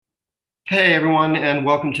Hey, everyone, and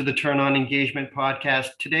welcome to the Turn On Engagement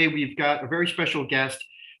podcast. Today, we've got a very special guest,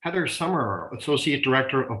 Heather Summerer, Associate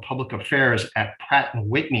Director of Public Affairs at Pratt&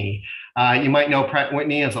 Whitney. You might know Pratt&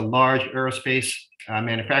 Whitney as a large aerospace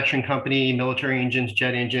manufacturing company, military engines,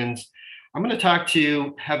 jet engines. I'm going to talk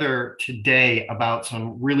to Heather today about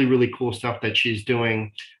some really, really cool stuff that she's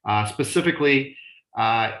doing. Specifically,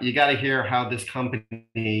 you got to hear how this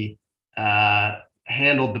company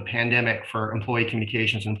handled the pandemic for employee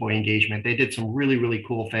communications, employee engagement. They did some really, really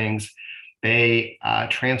cool things. They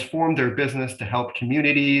transformed their business to help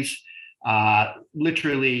communities.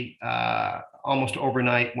 Literally, almost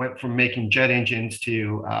overnight, went from making jet engines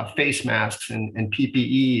to face masks and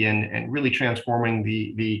PPE, and really transforming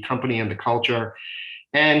the company and the culture.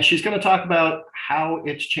 And she's going to talk about how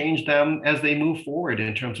it's changed them as they move forward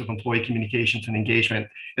in terms of employee communications and engagement.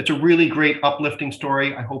 It's a really great, uplifting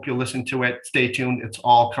story. I hope you'll listen to it. Stay tuned. It's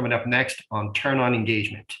all coming up next on Turn On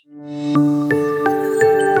Engagement.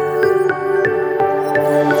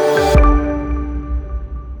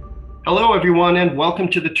 Hello, everyone, and welcome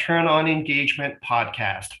to the Turn On Engagement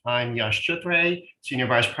podcast. I'm Yash Chitray, Senior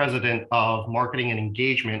Vice President of Marketing and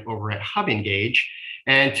Engagement over at HubEngage.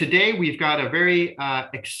 And today we've got a very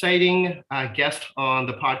exciting guest on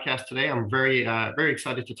the podcast today. I'm very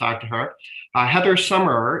excited to talk to her. Heather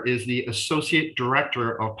Summerer is the Associate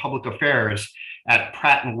Director of Public Affairs at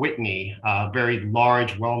Pratt & Whitney, a very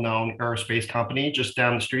large, well-known aerospace company just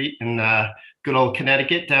down the street in good old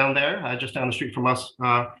Connecticut down there, just down the street from us,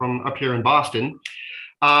 from up here in Boston.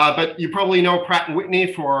 But you probably know Pratt &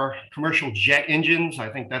 Whitney for commercial jet engines. I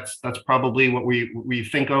think that's probably what we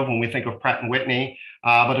think of when we think of Pratt & Whitney.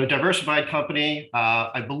 But a diversified company,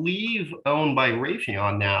 I believe owned by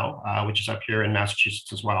Raytheon now, which is up here in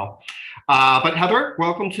Massachusetts as well. But Heather,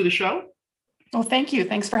 welcome to the show. Well, thank you.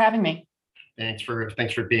 Thanks for having me. Thanks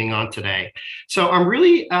for being on today. So I'm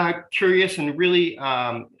really curious and really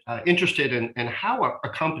interested in how a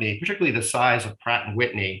company, particularly the size of Pratt &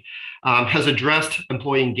 Whitney, has addressed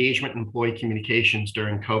employee engagement and employee communications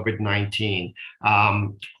during COVID-19. A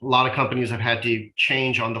lot of companies have had to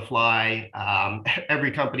change on the fly.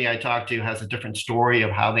 Every company I talk to has a different story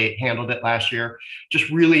of how they handled it last year.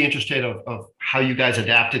 Just really interested of how you guys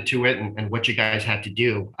adapted to it and what you guys had to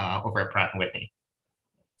do over at Pratt & Whitney.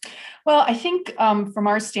 Well, I think from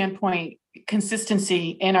our standpoint,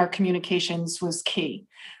 consistency in our communications was key.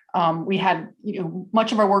 We had,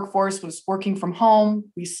 much of our workforce was working from home.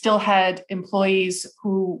 We still had employees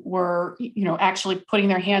who were, actually putting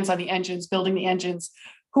their hands on the engines, building the engines,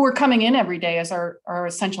 who were coming in every day as our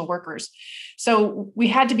essential workers. So we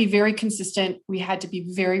had to be very consistent. We had to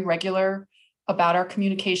be very regular about our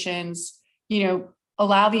communications,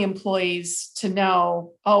 allow the employees to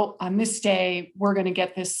know, oh, on this day, we're going to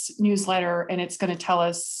get this newsletter and it's going to tell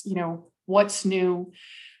us, what's new,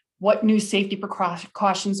 what new safety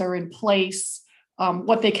precautions are in place,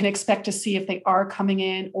 what they can expect to see if they are coming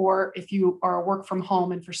in, or if you are work from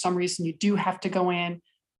home and for some reason you do have to go in,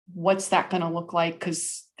 what's that going to look like?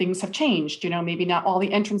 Because things have changed, maybe not all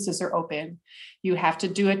the entrances are open. You have to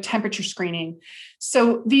do a temperature screening.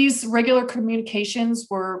 So these regular communications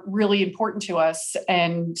were really important to us.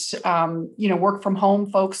 And, work from home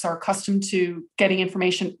folks are accustomed to getting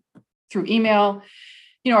information through email.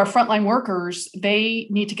 Our frontline workers, they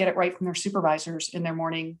need to get it right from their supervisors in their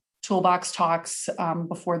morning toolbox talks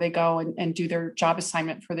before they go and do their job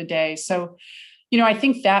assignment for the day. So, I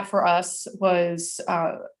think that for us was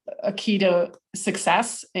a key to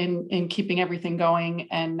success in keeping everything going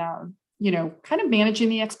and, kind of managing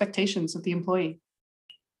the expectations of the employee.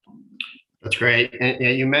 That's great.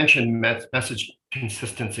 And you mentioned message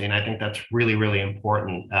consistency, and I think that's really, really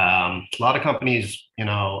important. A lot of companies,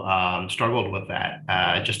 struggled with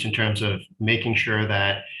that, just in terms of making sure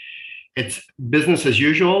that it's business as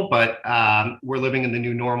usual, but we're living in the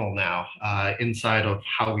new normal now, inside of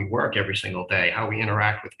how we work every single day, how we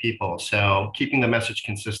interact with people. So keeping the message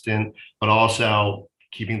consistent, but also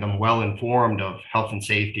keeping them well informed of health and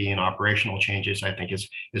safety and operational changes, I think is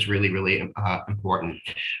really, really important.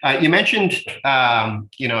 You mentioned, people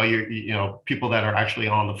that are actually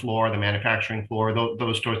on the floor, the manufacturing floor,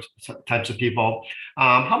 those types of people.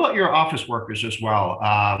 How about your office workers as well?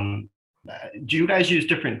 Do you guys use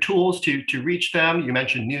different tools to reach them? You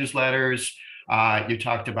mentioned newsletters. You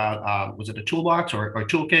talked about, was it a toolbox or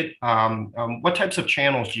toolkit? What types of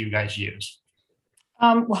channels do you guys use?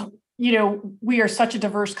 Well, we are such a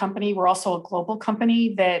diverse company. We're also a global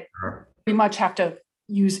company that we much have to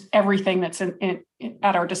use everything that's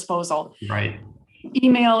at our disposal. Right.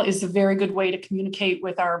 Email is a very good way to communicate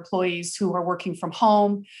with our employees who are working from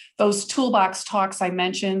home. Those toolbox talks I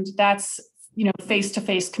mentioned, that's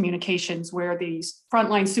face-to-face communications where these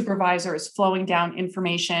frontline supervisor is flowing down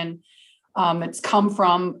information that's come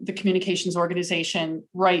from the communications organization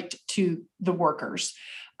right to the workers.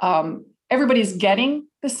 Everybody's getting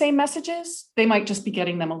the same messages. They might just be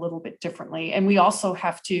getting them a little bit differently. And we also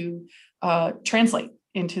have to translate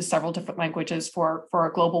into several different languages for our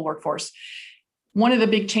global workforce. One of the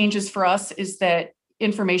big changes for us is that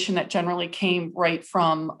information that generally came right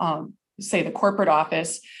from, say, the corporate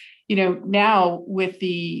office, now with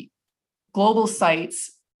the global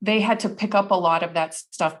sites, they had to pick up a lot of that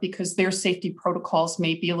stuff because their safety protocols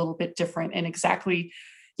may be a little bit different. And exactly,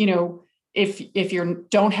 if you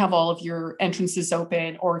don't have all of your entrances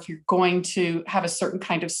open, or if you're going to have a certain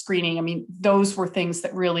kind of screening, I mean, those were things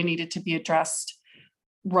that really needed to be addressed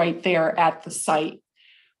right there at the site.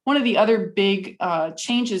 One of the other big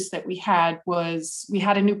changes that we had was we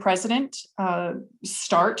had a new president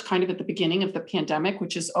start kind of at the beginning of the pandemic,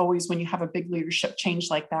 which is always when you have a big leadership change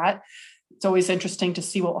like that. It's always interesting to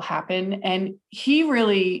see what will happen. And he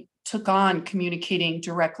really took on communicating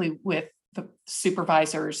directly with the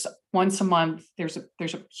supervisors once a month. There's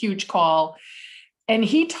a huge call. And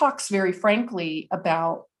he talks very frankly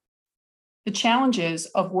about the challenges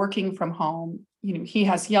of working from home. He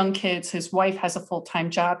has young kids, his wife has a full-time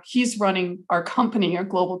job. He's running our company, our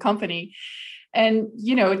global company. And,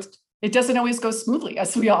 it doesn't always go smoothly,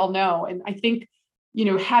 as we all know. And I think,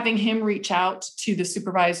 having him reach out to the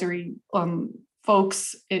supervisory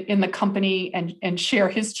folks in the company and share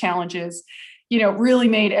his challenges, really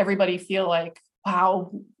made everybody feel like,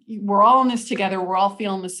 wow, we're all in this together. We're all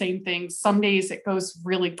feeling the same things. Some days it goes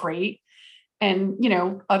really great. And,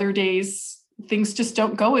 other days things just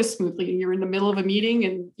don't go as smoothly. You're in the middle of a meeting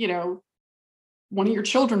and, one of your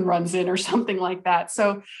children runs in or something like that.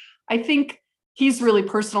 So I think he's really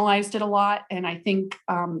personalized it a lot. And I think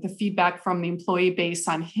the feedback from the employee base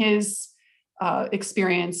on his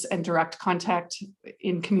experience and direct contact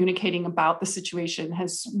in communicating about the situation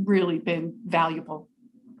has really been valuable.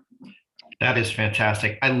 That is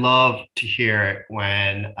fantastic. I love to hear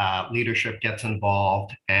when leadership gets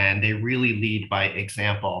involved and they really lead by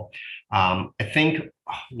example. I think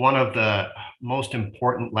one of the most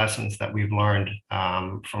important lessons that we've learned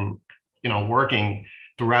from working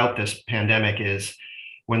throughout this pandemic is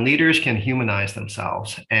when leaders can humanize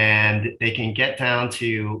themselves and they can get down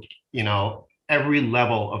to every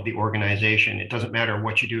level of the organization. It doesn't matter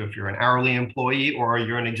what you do, if you're an hourly employee or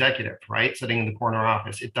you're an executive, right? Sitting in the corner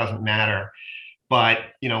office, it doesn't matter. But,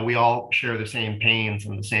 we all share the same pains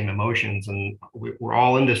and the same emotions, and we're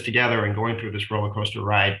all in this together and going through this roller coaster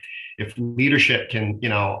ride. If leadership can,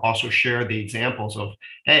 also share the examples of,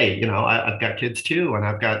 hey, I've got kids too, and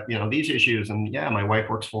I've got, these issues, and yeah, my wife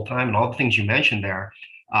works full time, and all the things you mentioned there.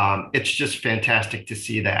 It's just fantastic to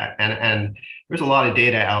see that. And there's a lot of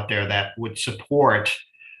data out there that would support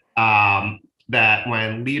that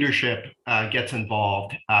when leadership gets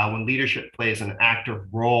involved, when leadership plays an active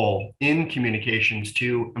role in communications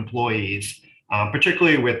to employees,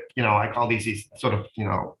 particularly with, I call these sort of,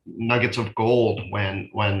 nuggets of gold when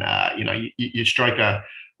you strike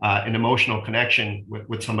an emotional connection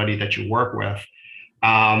with somebody that you work with.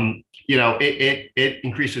 It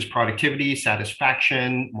increases productivity,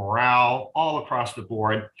 satisfaction, morale, all across the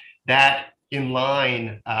board. That in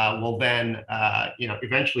line will then,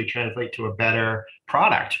 eventually translate to a better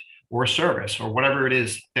product or service or whatever it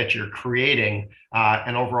is that you're creating,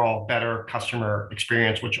 an overall better customer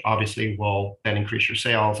experience, which obviously will then increase your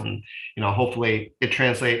sales. And, hopefully it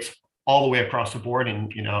translates all the way across the board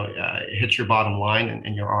and, it hits your bottom line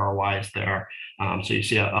and your ROIs there. So you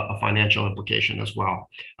see a financial implication as well.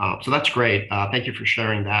 So that's great. Thank you for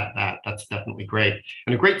sharing that. That's definitely great.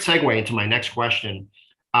 And a great segue into my next question.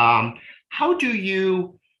 How do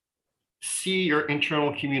you see your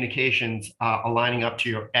internal communications aligning up to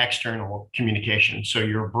your external communications? So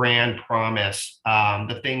your brand promise,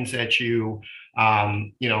 the things that you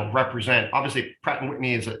represent. Obviously, Pratt &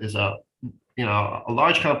 Whitney is a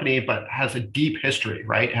large company, but has a deep history,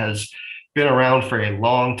 right? Has been around for a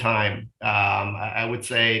long time. I would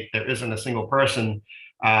say there isn't a single person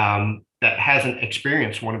that hasn't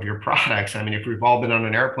experienced one of your products. I mean, if we've all been on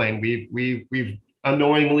an airplane, we've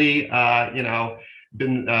unknowingly,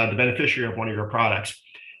 been the beneficiary of one of your products.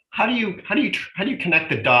 How do you connect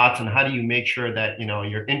the dots, and how do you make sure that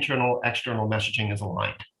your internal external messaging is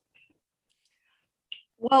aligned?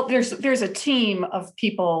 Well, there's a team of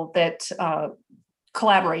people that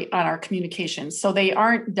collaborate on our communications, so they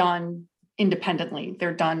aren't done independently;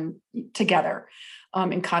 they're done together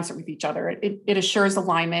in concert with each other. It assures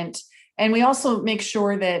alignment, and we also make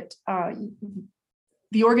sure that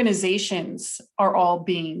the organizations are all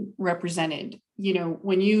being represented.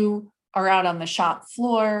 When you are out on the shop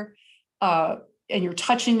floor, and you're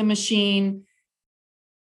touching the machine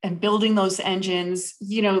and building those engines,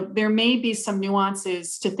 there may be some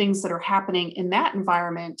nuances to things that are happening in that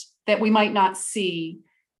environment that we might not see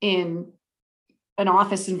in an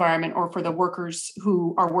office environment or for the workers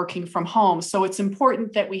who are working from home. So it's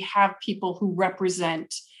important that we have people who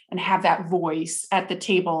represent and have that voice at the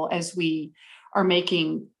table as we are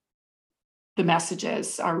making the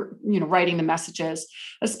messages, are writing the messages,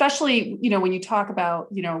 especially when you talk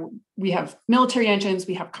about we have military engines,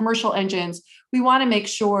 we have commercial engines. We want to make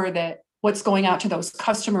sure that what's going out to those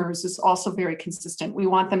customers is also very consistent. We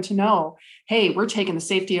want them to know, hey, we're taking the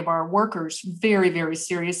safety of our workers very, very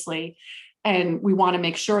seriously, and we want to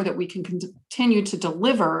make sure that we can continue to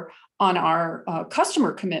deliver on our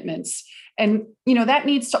customer commitments. And, that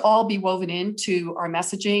needs to all be woven into our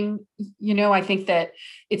messaging. I think that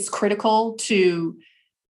it's critical to,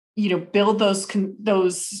 build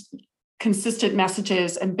those consistent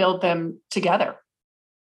messages and build them together.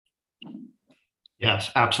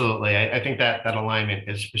 Yes, absolutely. I think that alignment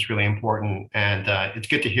is really important. And it's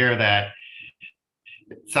good to hear that.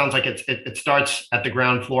 It sounds like it starts at the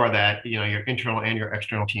ground floor, that your internal and your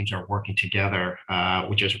external teams are working together,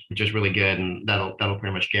 which is really good, and that'll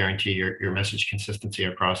pretty much guarantee your message consistency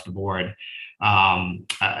across the board.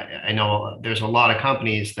 I know there's a lot of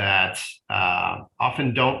companies that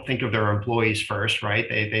often don't think of their employees first, right?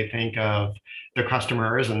 They think of their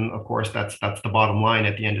customers, and of course that's the bottom line.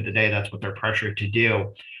 At the end of the day, that's what they're pressured to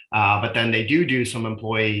do. But then they do some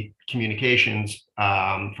employee communications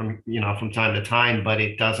from time to time, but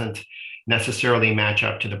it doesn't necessarily match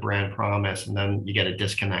up to the brand promise, and then you get a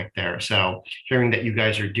disconnect there. So hearing that you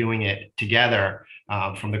guys are doing it together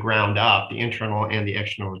from the ground up, the internal and the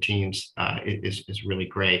external teams, is really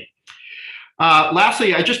great.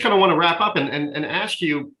 Lastly, I just kind of want to wrap up and ask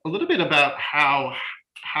you a little bit about how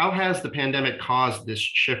has the pandemic caused this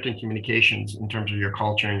shift in communications in terms of your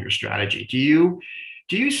culture and your strategy?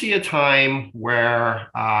 Do you see a time where,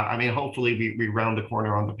 hopefully we round the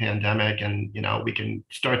corner on the pandemic, and we can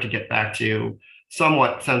start to get back to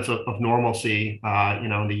somewhat sense of normalcy,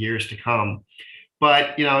 in the years to come.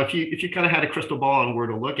 But if you kind of had a crystal ball and were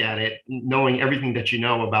to look at it, knowing everything that you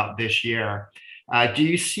know about this year, do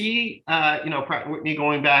you see Pratt & Whitney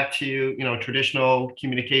going back to traditional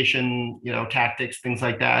communication tactics, things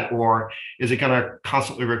like that, or is it going to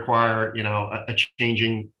constantly require a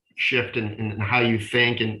changing shift in how you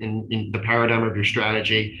think and in the paradigm of your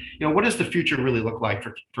strategy? What does the future really look like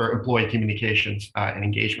for employee communications and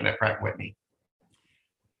engagement at Pratt & Whitney?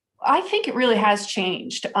 I think it really has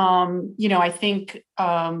changed. I think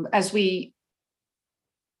as the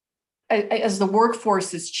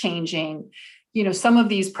workforce is changing, some of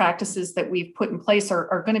these practices that we've put in place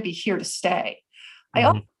are going to be here to stay. Mm-hmm. I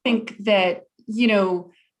also think that,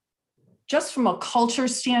 just from a culture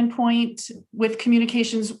standpoint with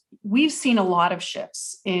communications, we've seen a lot of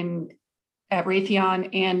shifts at Raytheon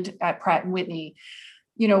and at Pratt & Whitney.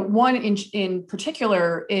 One in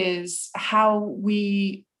particular is how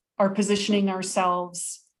we are positioning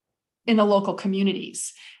ourselves in the local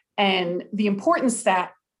communities and the importance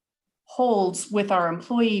that holds with our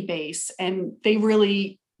employee base. And they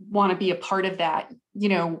really want to be a part of that.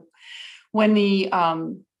 When the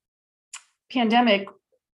pandemic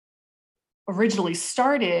originally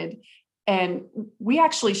started, and we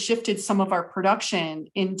actually shifted some of our production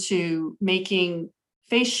into making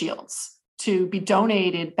face shields to be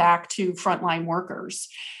donated back to frontline workers.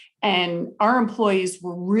 And our employees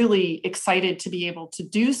were really excited to be able to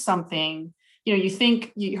do something.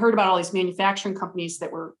 You heard about all these manufacturing companies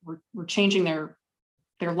that were changing their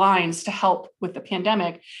lines to help with the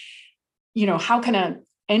pandemic. How can an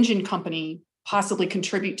engine company possibly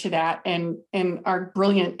contribute to that? And our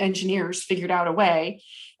brilliant engineers figured out a way.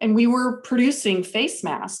 And we were producing face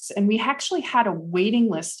masks, and we actually had a waiting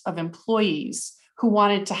list of employees who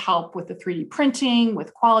wanted to help with the 3D printing,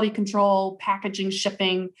 with quality control, packaging,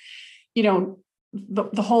 shipping.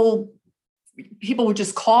 The whole, people would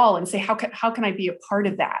just call and say, how can I be a part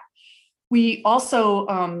of that? We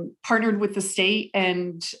also partnered with the state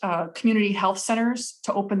and community health centers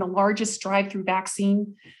to open the largest drive-through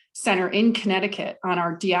vaccine center in Connecticut on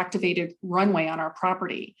our deactivated runway on our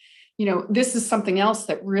property. This is something else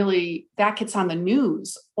that gets on the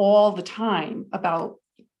news all the time about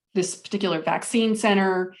this particular vaccine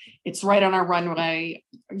center. It's right on our runway.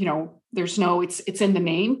 It's in the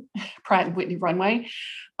name, Pratt & Whitney Runway.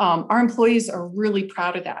 Our employees are really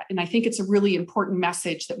proud of that. And I think it's a really important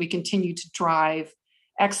message that we continue to drive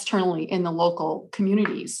externally in the local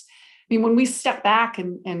communities. When we step back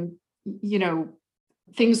and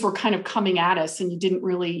things were kind of coming at us and you didn't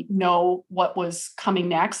really know what was coming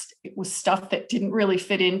next. It was stuff that didn't really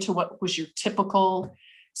fit into what was your typical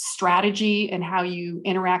strategy and how you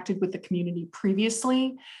interacted with the community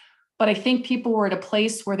previously. But I think people were at a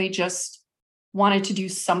place where they just wanted to do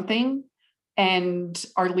something. And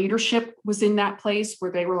our leadership was in that place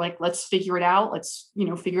where they were like, let's figure it out. Let's,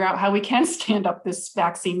 figure out how we can stand up this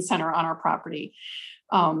vaccine center on our property.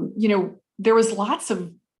 There was lots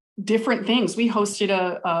of different things. We hosted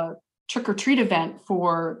a trick or treat event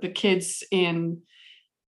for the kids in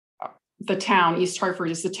the town. East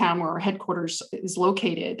Hartford is the town where our headquarters is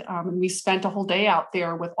located. And we spent a whole day out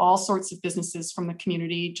there with all sorts of businesses from the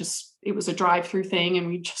community. It was a drive-through thing, and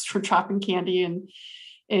we just were dropping candy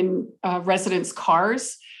in residents'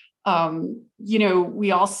 cars. We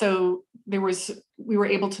were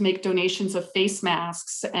able to make donations of face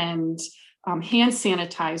masks and hand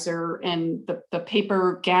sanitizer and the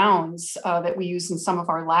paper gowns that we use in some of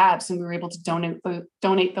our labs, and we were able to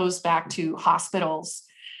donate those back to hospitals.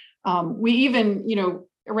 We even,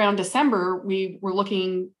 around December, we were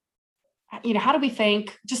looking, how do we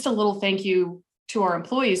just a little thank you to our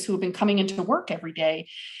employees who have been coming into work every day.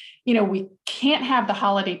 We can't have the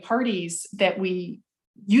holiday parties that we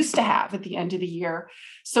used to have at the end of the year.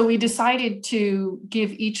 So we decided to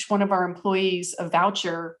give each one of our employees a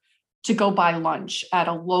voucher to go buy lunch at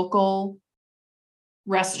a local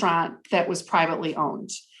restaurant that was privately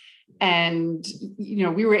owned. And,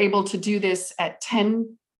 we were able to do this at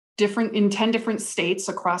 10 different states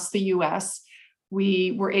across the US.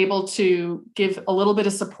 We were able to give a little bit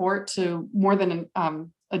of support to more than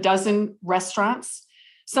a dozen restaurants.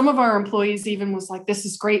 Some of our employees even was like, this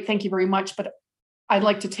is great, thank you very much, but I'd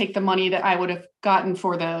like to take the money that I would have gotten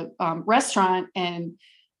for the restaurant and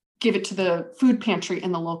give it to the food pantry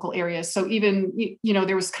in the local area. So even,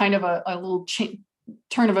 there was kind of a little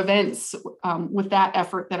turn of events with that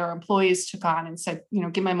effort that our employees took on and said,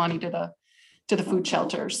 give my money to the food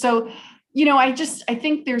shelter. So, I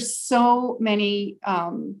think there's so many,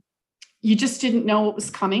 you just didn't know what was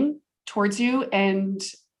coming towards you. And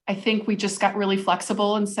I think we just got really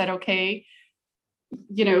flexible and said, okay,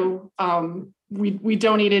 we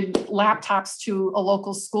donated laptops to a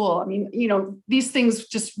local school. I mean, these things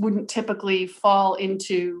just wouldn't typically fall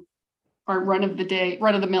into our run of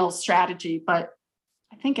the mill strategy. But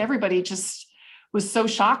I think everybody just was so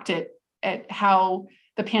shocked at how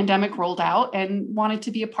the pandemic rolled out and wanted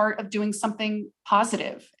to be a part of doing something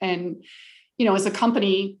positive. And, as a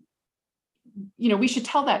company, we should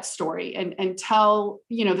tell that story and tell,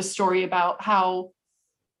 the story about how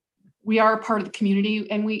we are a part of the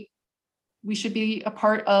community and we should be a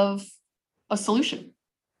part of a solution.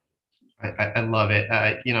 I love it.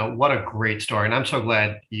 What a great story. And I'm so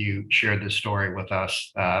glad you shared this story with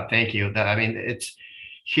us. Thank you. It's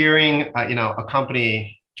hearing, a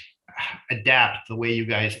company adapt the way you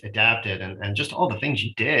guys adapted and just all the things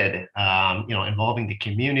you did, involving the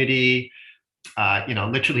community,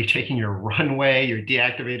 literally taking your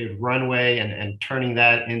deactivated runway and turning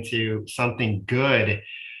that into something good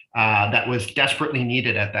that was desperately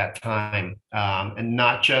needed at that time. And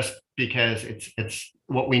not just because it's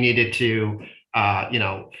what we needed to,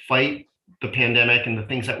 fight the pandemic and the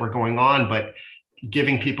things that were going on, but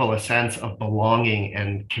giving people a sense of belonging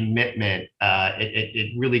and commitment.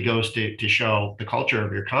 It really goes to show the culture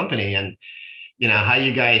of your company and, how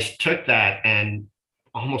you guys took that and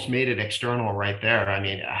almost made it external right there. I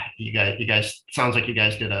mean, you guys sounds like you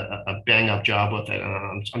guys did a bang up job with it.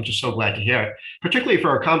 And I'm just so glad to hear it, particularly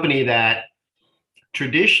for a company that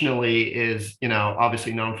traditionally is,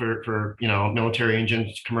 obviously known for military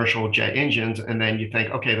engines, commercial jet engines. And then you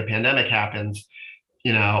think, okay, the pandemic happens,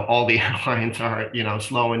 all the airlines are,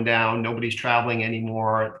 slowing down, nobody's traveling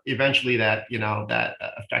anymore. Eventually that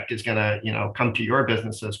effect is going to, come to your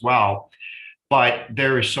business as well. But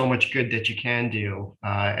there is so much good that you can do,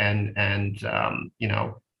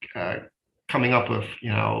 coming up with,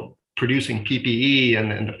 producing PPE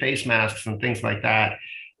and the face masks and things like that.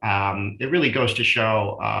 It really goes to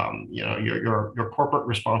show, your corporate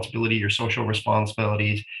responsibility, your social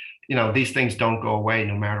responsibilities. These things don't go away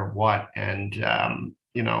no matter what. And,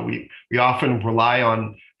 we often rely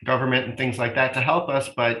on government and things like that to help us,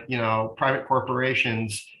 but, private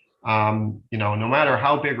corporations, no matter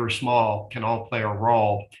how big or small, can all play a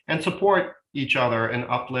role and support each other and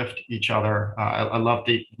uplift each other. I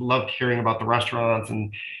loved hearing about the restaurants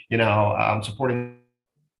and, supporting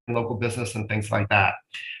local business and things like that.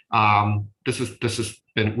 This has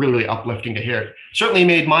been really uplifting to hear. Certainly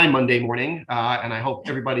made my Monday morning, and I hope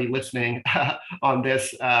everybody listening on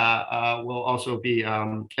this will also be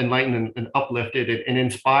enlightened and uplifted and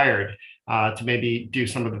inspired to maybe do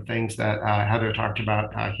some of the things that Heather talked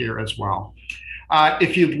about here as well.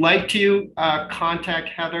 If you'd like to contact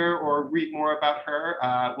Heather or read more about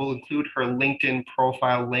her, we'll include her LinkedIn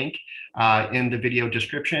profile link in the video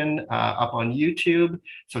description up on YouTube.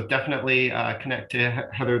 So definitely connect to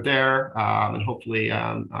Heather there, and hopefully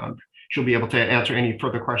she'll be able to answer any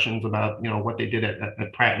further questions about what they did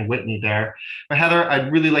at Pratt & Whitney there. But Heather,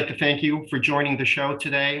 I'd really like to thank you for joining the show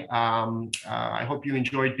today. I hope you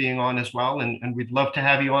enjoyed being on as well, and we'd love to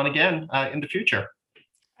have you on again in the future.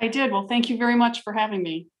 I did. Well, thank you very much for having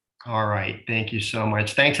me. All right. Thank you so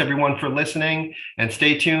much. Thanks, everyone, for listening. And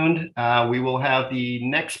stay tuned. We will have the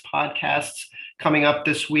next podcasts coming up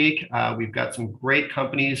this week. We've got some great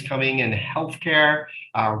companies coming in healthcare,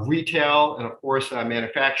 retail, and, of course,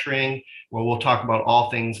 manufacturing, where we'll talk about all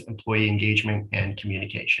things employee engagement and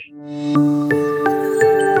communication.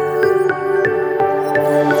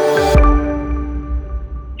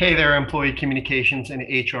 Hey there, employee communications and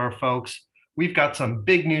HR folks. We've got some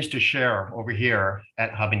big news to share over here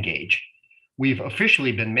at Hub Engage. We've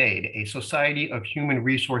officially been made a Society of Human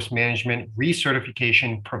Resource Management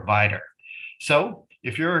recertification provider. So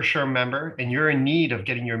if you're a SHRM member and you're in need of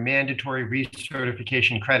getting your mandatory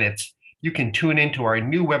recertification credits, you can tune into our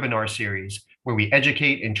new webinar series where we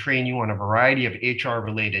educate and train you on a variety of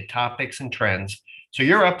HR-related topics and trends so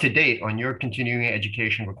you're up to date on your continuing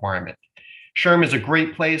education requirement. SHRM is a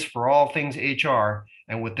great place for all things HR,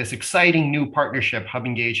 and with this exciting new partnership Hub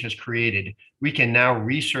Engage has created, we can now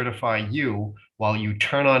recertify you while you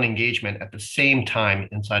turn on engagement at the same time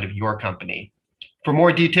inside of your company. For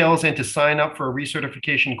more details and to sign up for a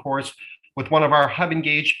recertification course with one of our Hub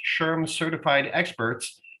Engage SHRM certified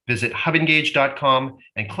experts, visit hubengage.com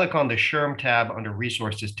and click on the SHRM tab under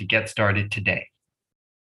resources to get started today.